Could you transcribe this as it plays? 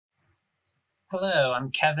Hello,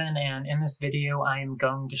 I'm Kevin, and in this video I am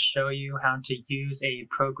going to show you how to use a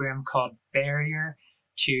program called Barrier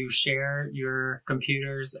to share your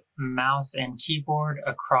computer's mouse and keyboard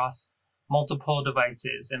across multiple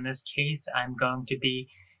devices. In this case, I'm going to be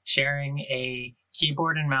sharing a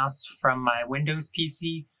keyboard and mouse from my Windows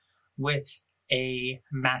PC with a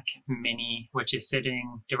Mac Mini, which is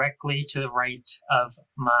sitting directly to the right of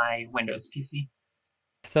my Windows PC.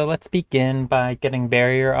 So let's begin by getting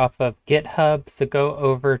Barrier off of GitHub. So go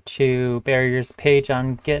over to Barrier's page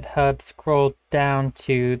on GitHub, scroll down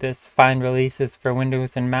to this Find Releases for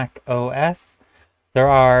Windows and Mac OS. There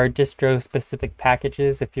are distro-specific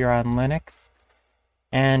packages if you're on Linux.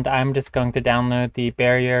 And I'm just going to download the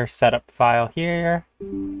Barrier setup file here.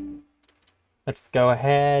 Let's go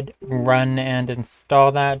ahead, run and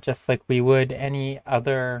install that just like we would any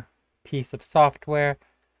other piece of software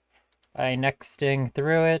by nexting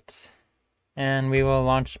through it, and we will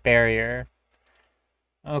launch Barrier.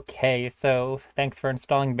 Okay, so thanks for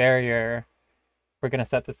installing Barrier. We're going to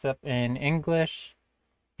set this up in English.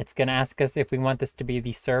 It's going to ask us if we want this to be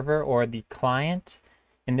the server or the client.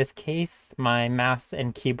 In this case, my mouse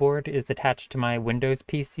and keyboard is attached to my Windows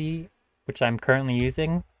PC, which I'm currently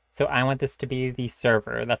using. So I want this to be the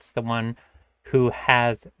server. That's the one who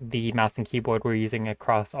has the mouse and keyboard we're using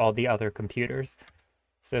across all the other computers.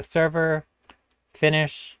 So server,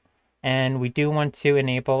 finish, and we do want to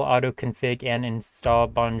enable auto config and install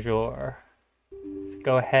Bonjour. So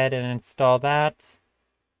go ahead and install that.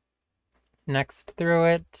 Next through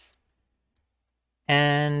it.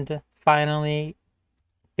 And finally,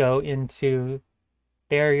 go into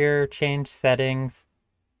Barrier, change settings,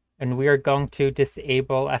 and we are going to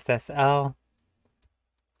disable SSL.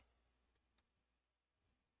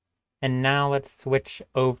 And now let's switch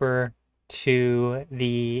over to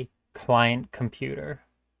the client computer.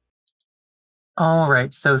 All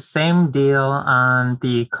right, so same deal on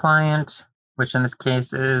the client, which in this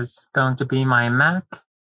case is going to be my Mac.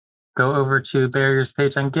 Go over to Barrier's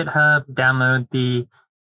page on GitHub, download the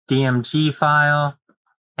DMG file,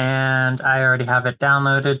 and I already have it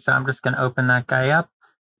downloaded, so I'm just going to open that guy up.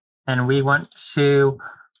 And we want to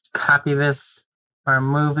copy this or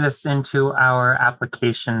move this into our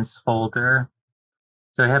applications folder.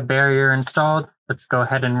 So we have Barrier installed. Let's go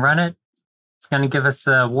ahead and run it. It's going to give us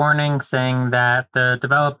a warning saying that the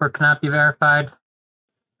developer cannot be verified.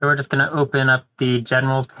 So we're just going to open up the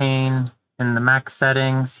general pane in the Mac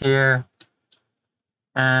settings here.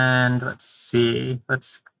 And let's see.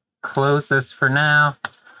 Let's close this for now.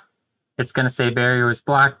 It's going to say Barrier was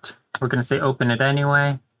blocked. We're going to say open it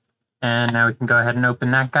anyway. And now we can go ahead and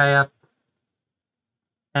open that guy up.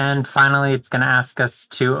 And finally, it's going to ask us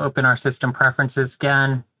to open our system preferences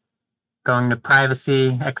again, going to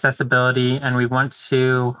privacy, accessibility, and we want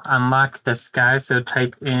to unlock this guy. So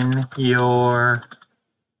type in your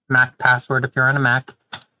Mac password if you're on a Mac,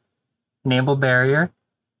 enable Barrier,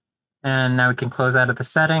 and now we can close out of the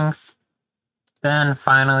settings. Then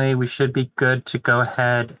finally, we should be good to go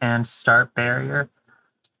ahead and start Barrier.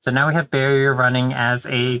 So now we have Barrier running as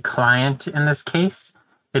a client in this case.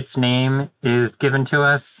 Its name is given to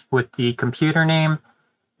us with the computer name.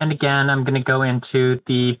 And again, I'm going to go into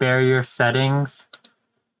the Barrier settings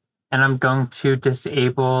and I'm going to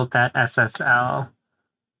disable that SSL.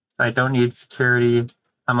 So I don't need security.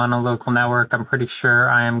 I'm on a local network. I'm pretty sure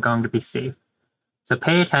I am going to be safe. So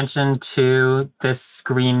pay attention to this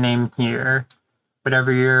screen name here.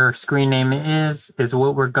 Whatever your screen name is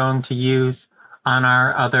what we're going to use on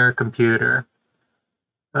our other computer.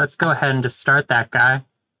 Let's go ahead and just start that guy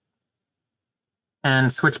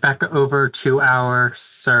and switch back over to our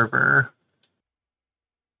server.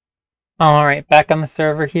 All right, back on the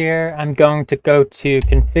server here, I'm going to go to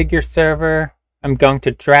configure server. I'm going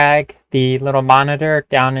to drag the little monitor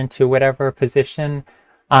down into whatever position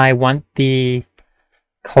I want the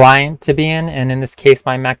client to be in. And in this case,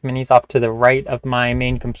 my Mac Mini is off to the right of my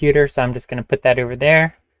main computer. So I'm just going to put that over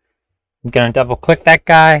there. I'm going to double click that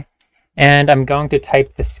guy. And I'm going to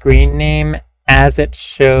type the screen name as it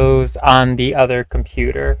shows on the other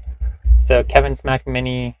computer. So Kevin's Mac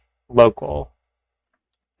Mini local.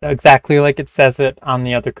 So exactly like it says it on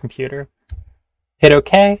the other computer. Hit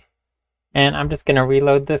OK. And I'm just going to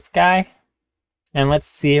reload this guy. And let's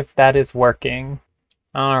see if that is working.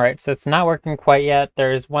 Alright, so it's not working quite yet.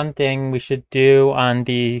 There's one thing we should do on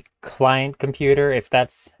the client computer if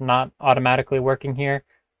that's not automatically working here.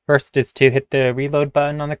 First is to hit the reload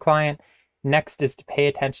button on the client. Next is to pay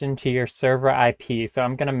attention to your server IP. So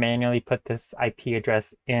I'm going to manually put this IP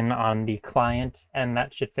address in on the client, and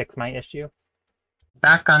that should fix my issue.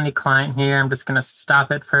 Back on the client here, I'm just going to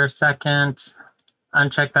stop it for a second,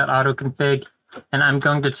 uncheck that auto config, and I'm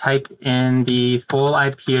going to type in the full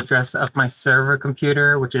IP address of my server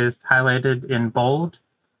computer, which is highlighted in bold.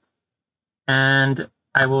 And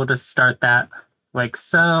I will just start that like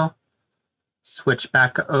so. Switch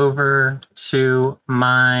back over to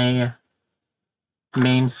my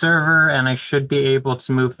main server, and I should be able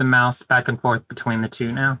to move the mouse back and forth between the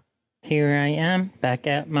two now. Here I am, back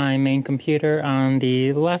at my main computer on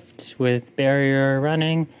the left with Barrier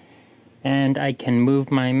running, and I can move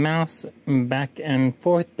my mouse back and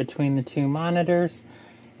forth between the two monitors.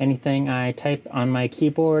 Anything I type on my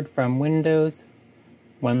keyboard from Windows,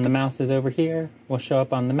 when the mouse is over here, will show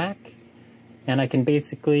up on the Mac. And I can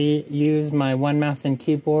basically use my one mouse and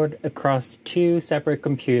keyboard across two separate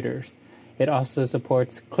computers. It also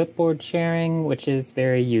supports clipboard sharing, which is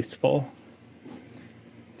very useful.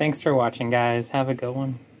 Thanks for watching, guys. Have a good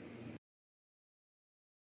one.